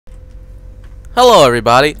Hello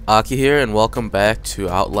everybody, Aki here, and welcome back to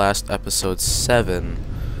Outlast episode 7.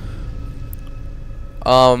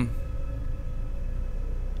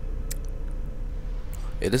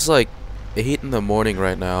 It is like 8 in the morning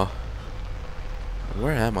right now.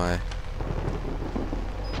 Where am I?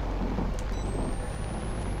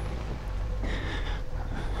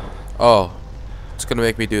 Oh, it's gonna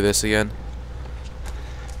make me do this again.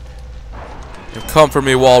 Come for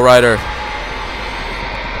me, Wall Rider.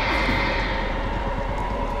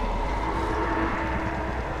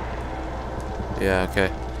 Yeah,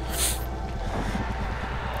 okay.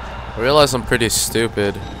 I realize I'm pretty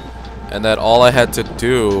stupid, and that all I had to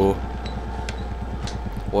do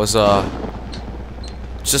was,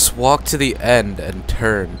 just walk to the end and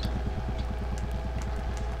turn.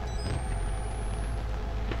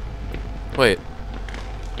 Wait.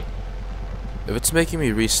 If it's making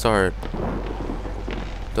me restart,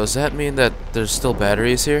 does that mean that there's still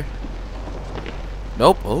batteries here?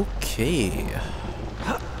 Nope, okay.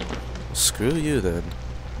 Screw you then.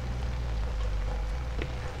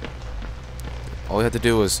 All we had to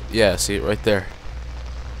do was, yeah, see it right there.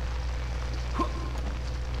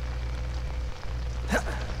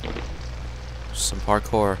 Some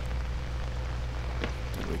parkour.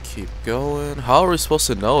 And we keep going. How are we supposed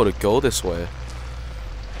to know to go this way?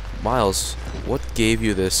 Miles, what gave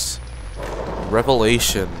you this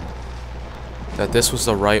revelation that this was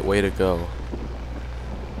the right way to go?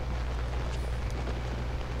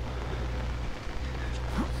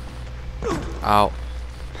 Ow.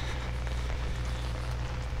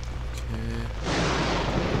 Okay.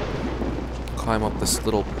 Climb up this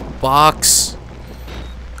little box.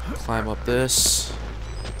 Climb up this.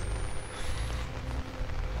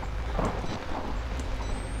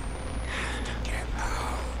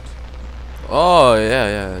 Oh,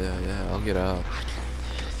 yeah. I'll get out.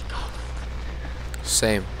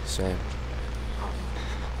 Same.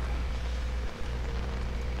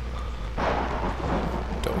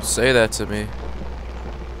 Don't say that to me.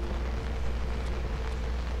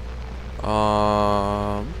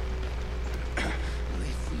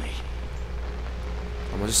 Leave me.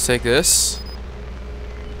 I'm gonna just take this.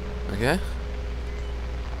 Okay.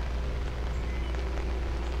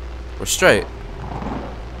 We're straight.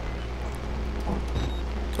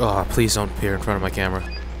 Oh, please don't appear in front of my camera.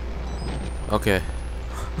 Okay.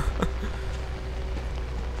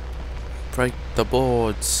 Break the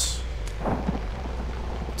boards.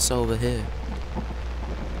 What's over here?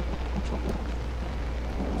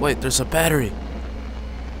 Wait, there's a battery.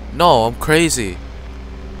 No, I'm crazy.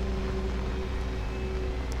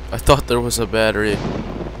 I thought there was a battery.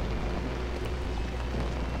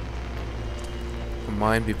 Your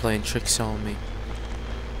mind be playing tricks on me.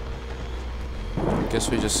 Guess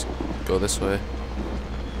we just go this way.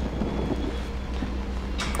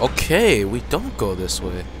 Okay, we don't go this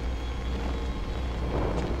way.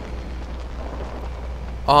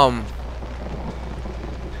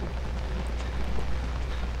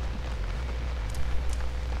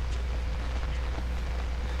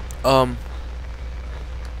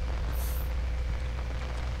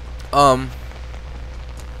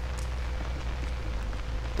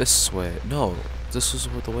 This way. No, this was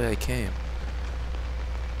the way I came.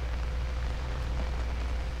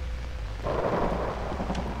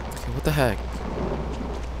 Okay, what the heck?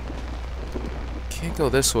 Can't go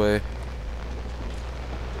this way.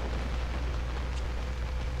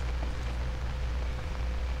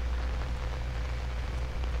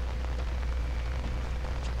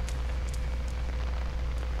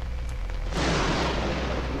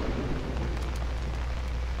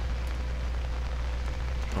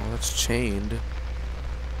 Oh, that's chained.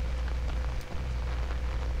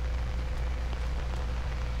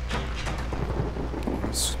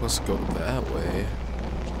 Let's go that way.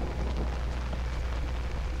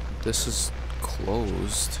 This is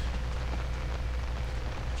closed.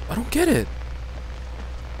 I don't get it.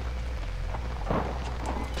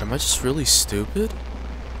 Am I just really stupid?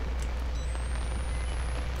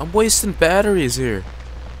 I'm wasting batteries here.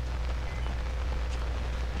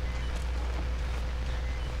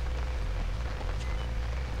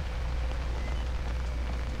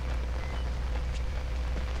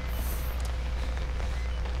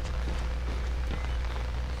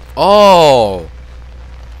 Oh!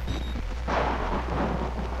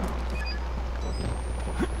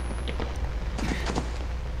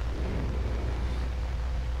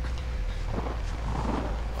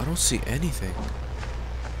 I don't see anything.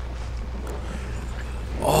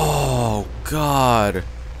 Oh, God.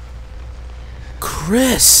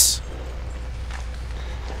 Chris!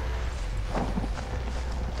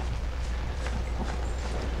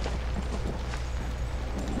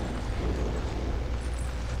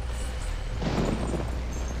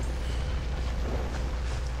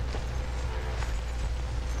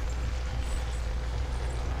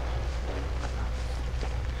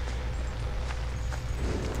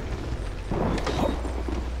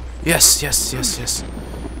 Yes, yes, yes, yes.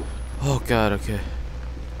 Oh god, okay.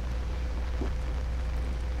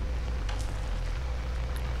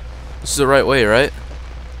 This is the right way, right?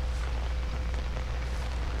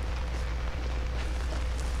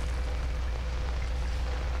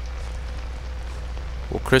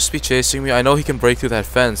 Will Chris be chasing me? I know he can break through that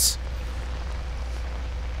fence.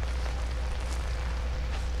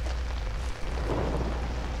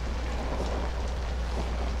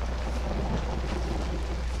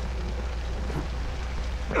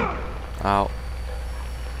 Ow.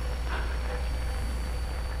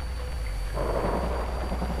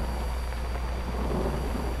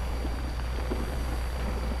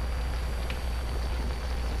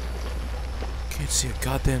 Can't see a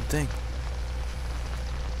goddamn thing.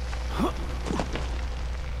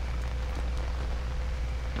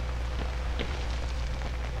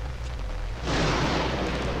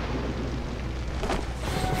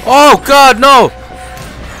 Oh god, no!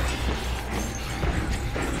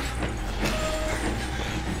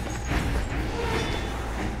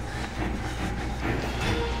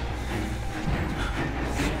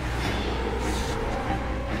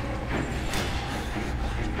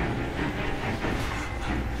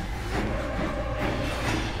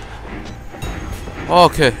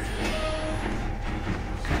 Okay.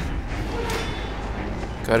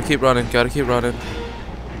 Gotta keep running, gotta keep running.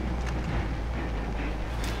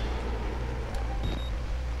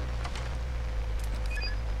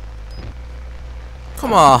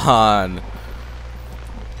 Come on!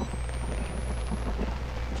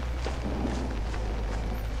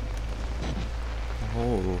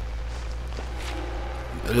 Oh.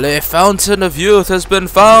 The fountain of youth has been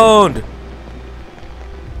found!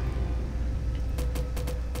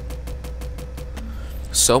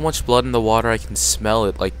 So much blood in the water I can smell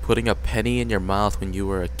it, like putting a penny in your mouth when you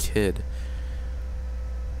were a kid.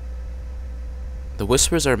 The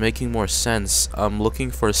whispers are making more sense. I'm looking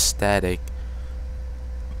for static.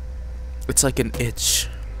 It's like an itch.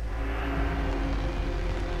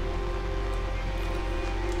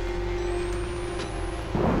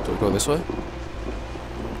 Do we go this way?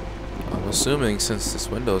 I'm assuming since this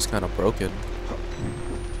window is kind of broken.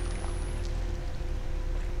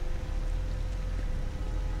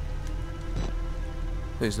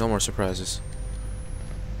 Please, no more surprises.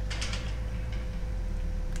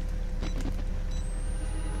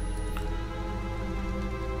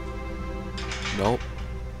 Nope.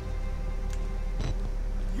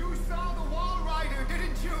 You saw the wall rider,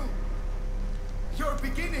 didn't you? You're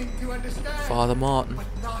beginning to understand. Father Martin. But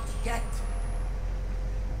not yet.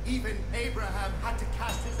 Even Abraham had to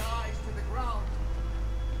cast his eyes to the ground.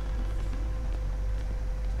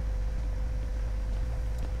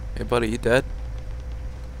 Hey buddy, you dead?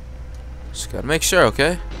 Just gotta make sure,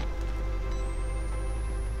 okay?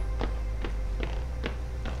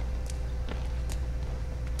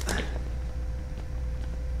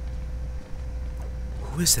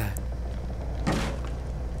 Who is that?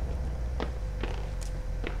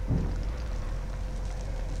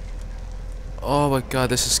 Oh my god,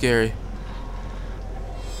 this is scary.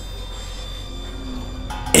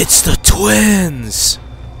 It's the twins!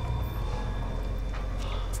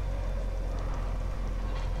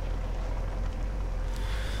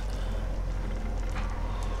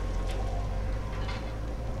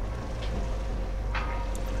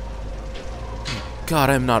 God,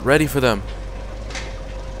 I'm not ready for them.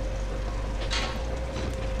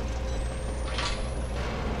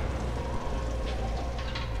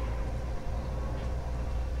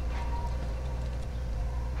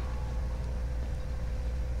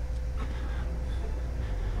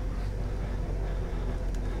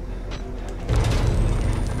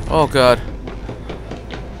 Oh God.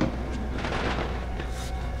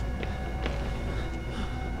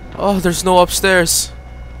 Oh, there's no upstairs.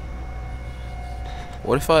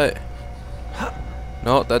 What if I...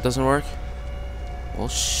 No, that doesn't work. Well,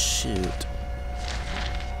 shoot.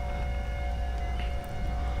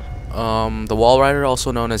 The Wall Rider,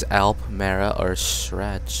 also known as Alp, Mara, or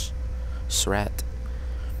Srat,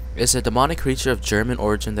 is a demonic creature of German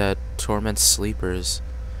origin that torments sleepers.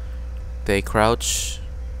 They crouch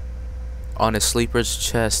on a sleeper's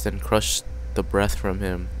chest and crush the breath from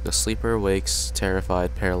him. The sleeper wakes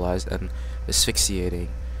terrified, paralyzed, and asphyxiating.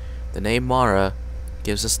 The name Mara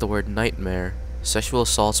gives us the word nightmare. Sexual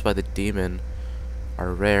assaults by the demon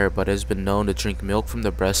are rare, but it has been known to drink milk from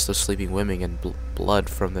the breasts of sleeping women and blood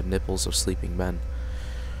from the nipples of sleeping men.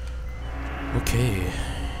 Okay.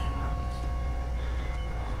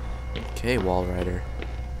 Okay, Wall Rider.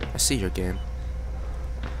 I see your game.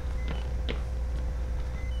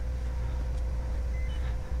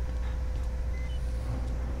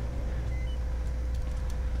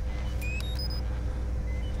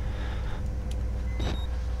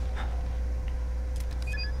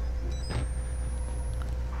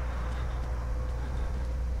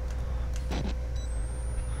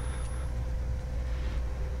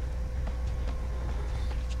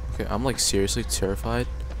 Okay, I'm like seriously terrified.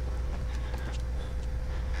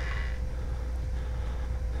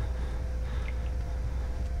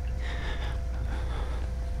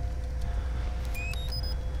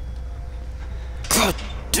 God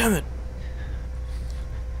damn it!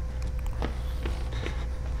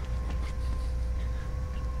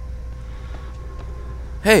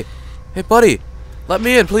 Hey! Hey, buddy! Let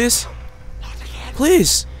me in, please!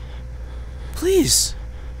 Please! Please!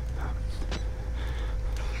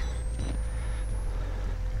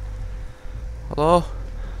 Hello?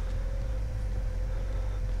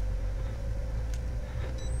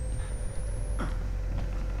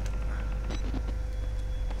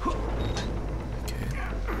 Okay.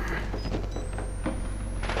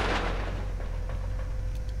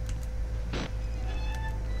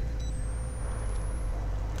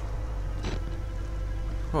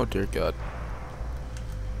 Oh dear God.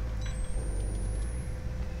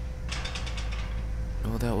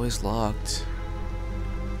 Oh, that way's locked.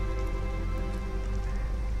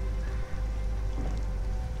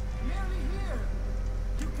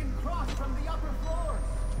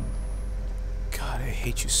 God, I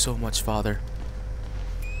hate you so much, Father.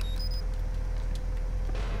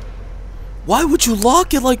 Why would you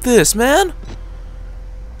lock it like this, man?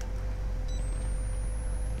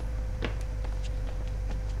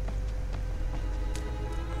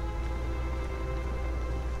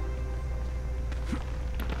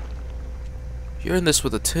 You're in this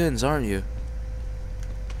with the tins, aren't you?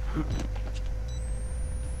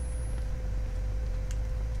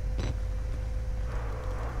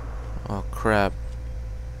 Oh crap.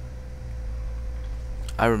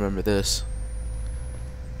 I remember this.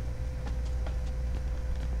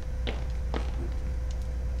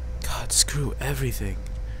 God, screw everything.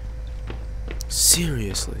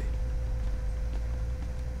 Seriously.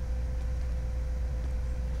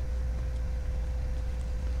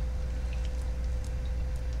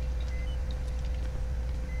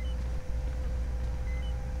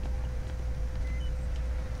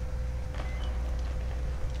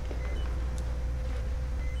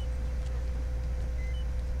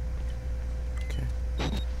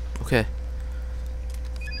 Okay.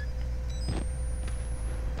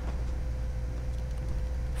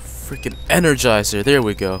 Freaking Energizer, there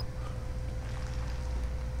we go.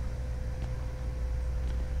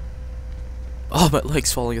 Oh, my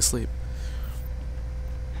leg's falling asleep.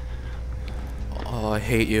 Oh, I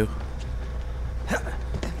hate you.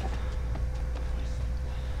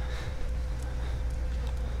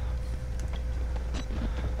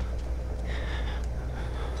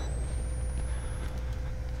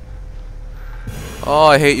 Oh,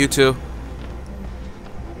 I hate you too.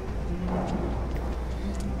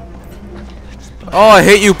 Oh, I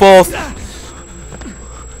hate you both.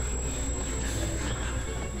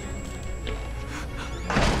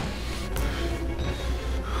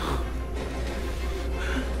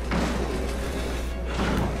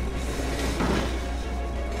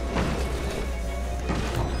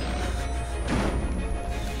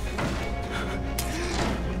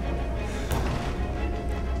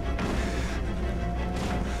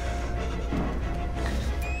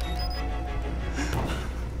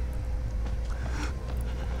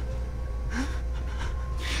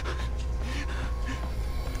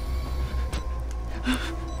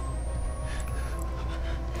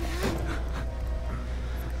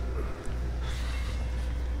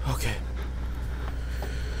 Okay.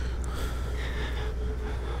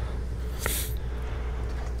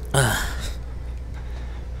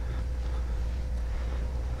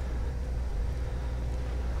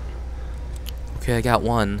 Okay, I got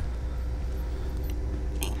one.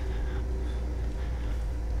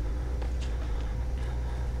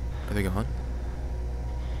 Are they gone?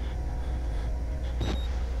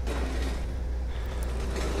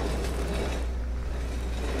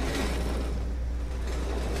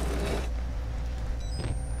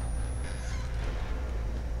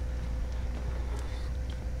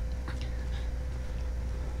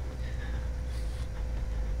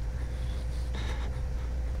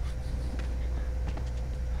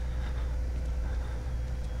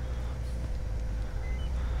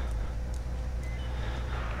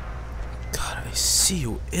 I see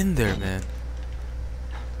you in there, man.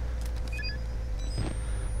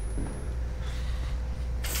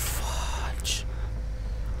 Fudge.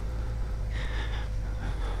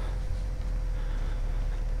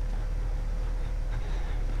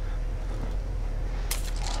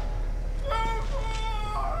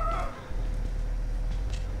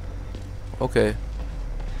 Okay.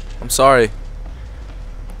 I'm sorry.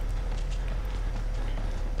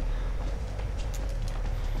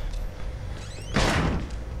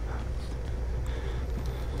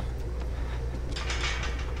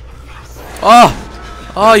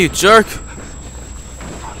 Oh! Oh, you jerk!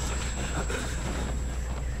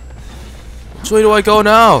 Which way do I go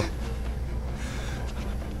now?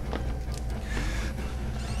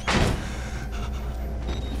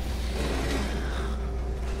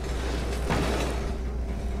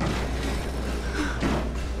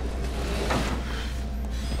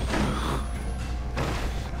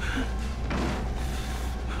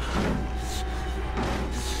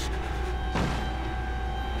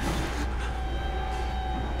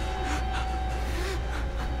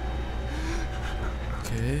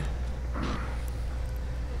 Okay.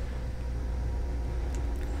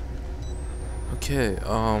 Okay,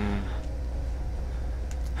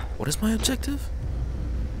 what is my objective?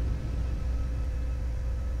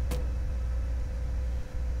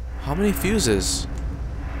 How many fuses?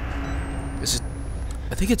 Is it...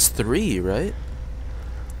 I think it's 3, right?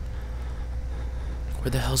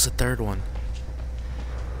 Where the hell's the third one?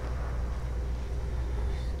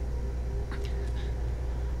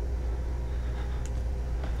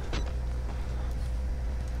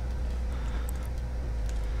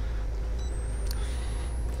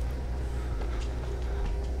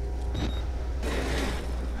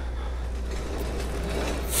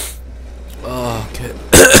 Oh, okay.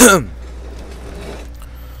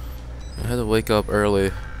 I had to wake up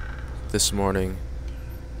early this morning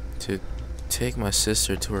to take my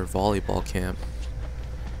sister to her volleyball camp.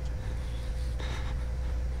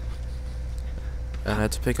 And I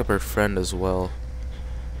had to pick up her friend as well.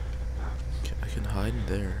 Okay, I can hide in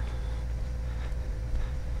there.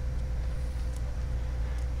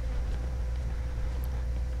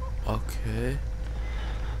 Okay.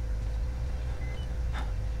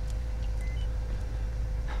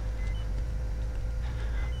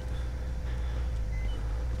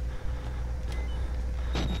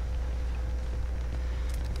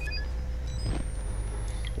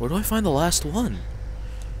 Where do I find the last one?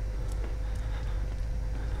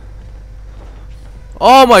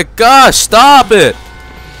 Oh my gosh, stop it!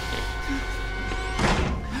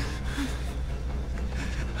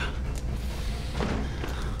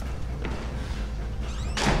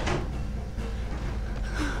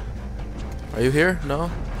 Are you here? No?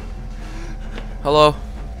 Hello?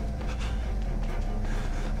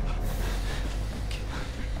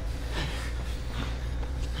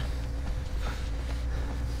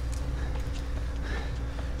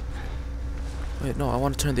 Wait, no, I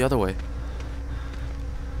want to turn the other way.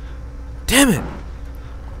 Damn it!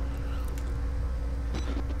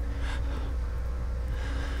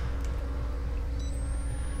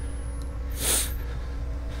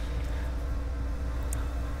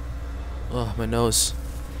 Oh, my nose.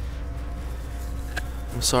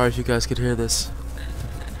 I'm sorry if you guys could hear this.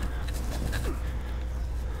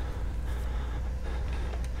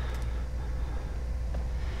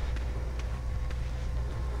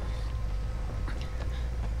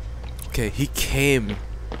 Okay, he came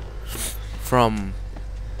from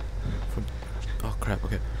oh crap,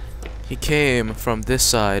 okay. He came from this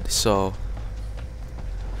side, so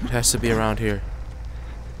it has to be around here.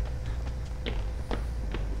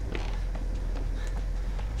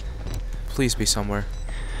 Please be somewhere.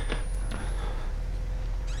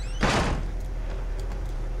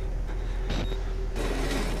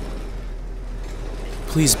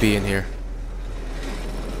 Please be in here.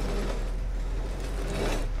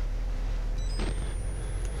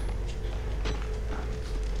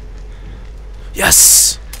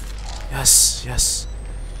 Yes! Yes, yes.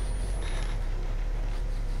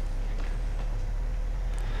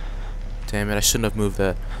 Damn it, I shouldn't have moved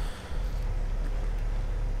that.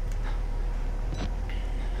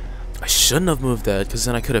 I shouldn't have moved that, because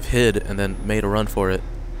then I could have hid and then made a run for it.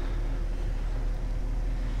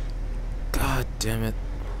 God damn it.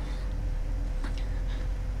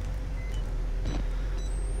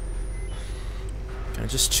 Can I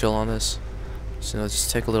just chill on this? So, just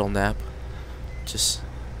take a little nap. Just...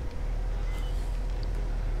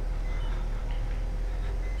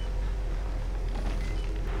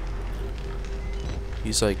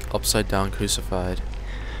 He's like upside down crucified.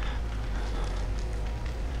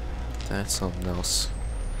 That's something else.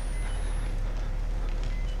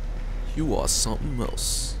 You are something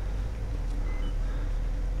else.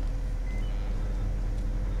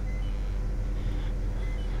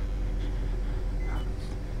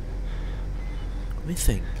 Let me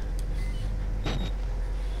think.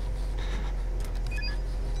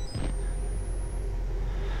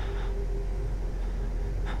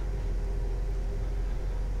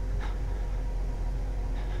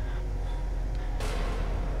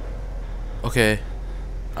 Okay,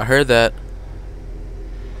 I heard that.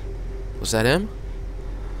 Was that him?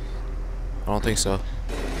 I don't think so.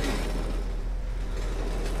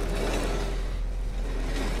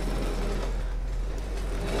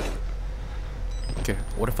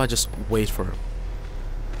 I just wait for him?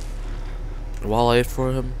 And while I wait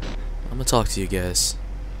for him, I'm gonna talk to you guys.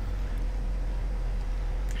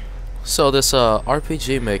 So this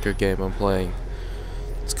RPG Maker game I'm playing,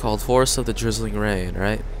 it's called Forest of the Drizzling Rain,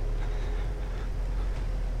 right?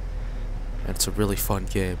 And it's a really fun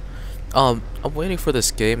game. I'm waiting for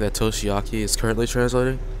this game that Toshiaki is currently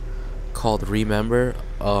translating, called Remember.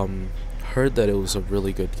 Heard that it was a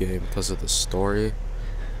really good game because of the story.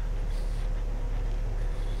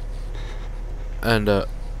 And I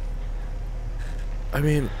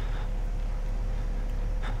mean,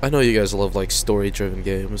 I know you guys love like story-driven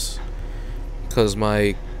games, because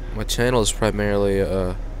my channel is primarily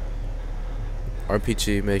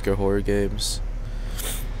RPG Maker horror games.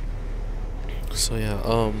 So yeah,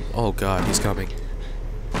 oh god, he's coming.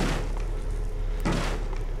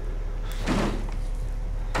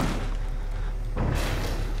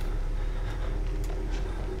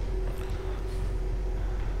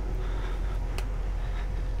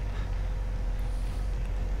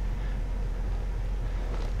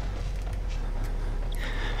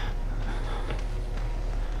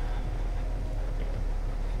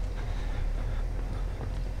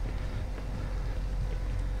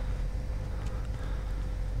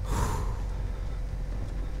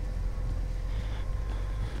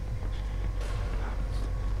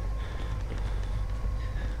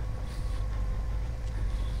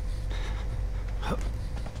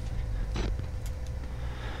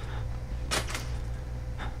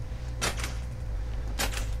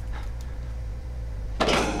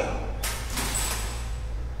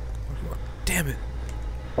 Damn it.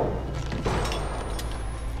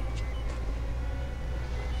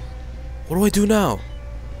 What do I do now?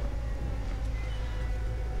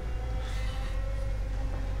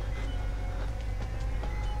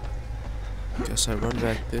 Guess I run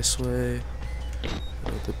back this way.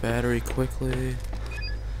 Load the battery quickly.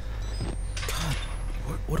 God,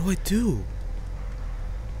 what do I do?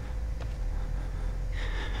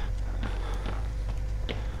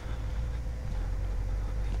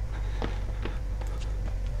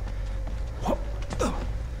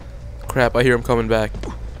 Crap, I hear him coming back.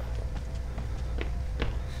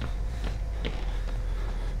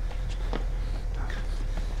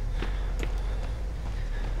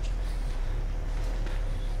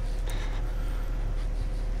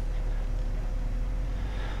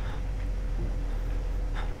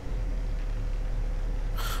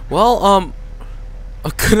 Well, I'm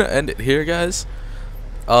gonna end it here, guys.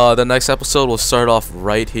 The next episode will start off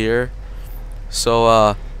right here.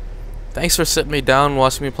 So, thanks for sitting me down and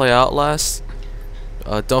watching me play Outlast.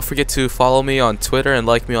 Don't forget to follow me on Twitter and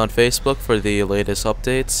like me on Facebook for the latest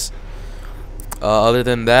updates. Other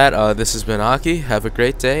than that, this has been Aki. Have a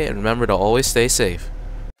great day, and remember to always stay safe.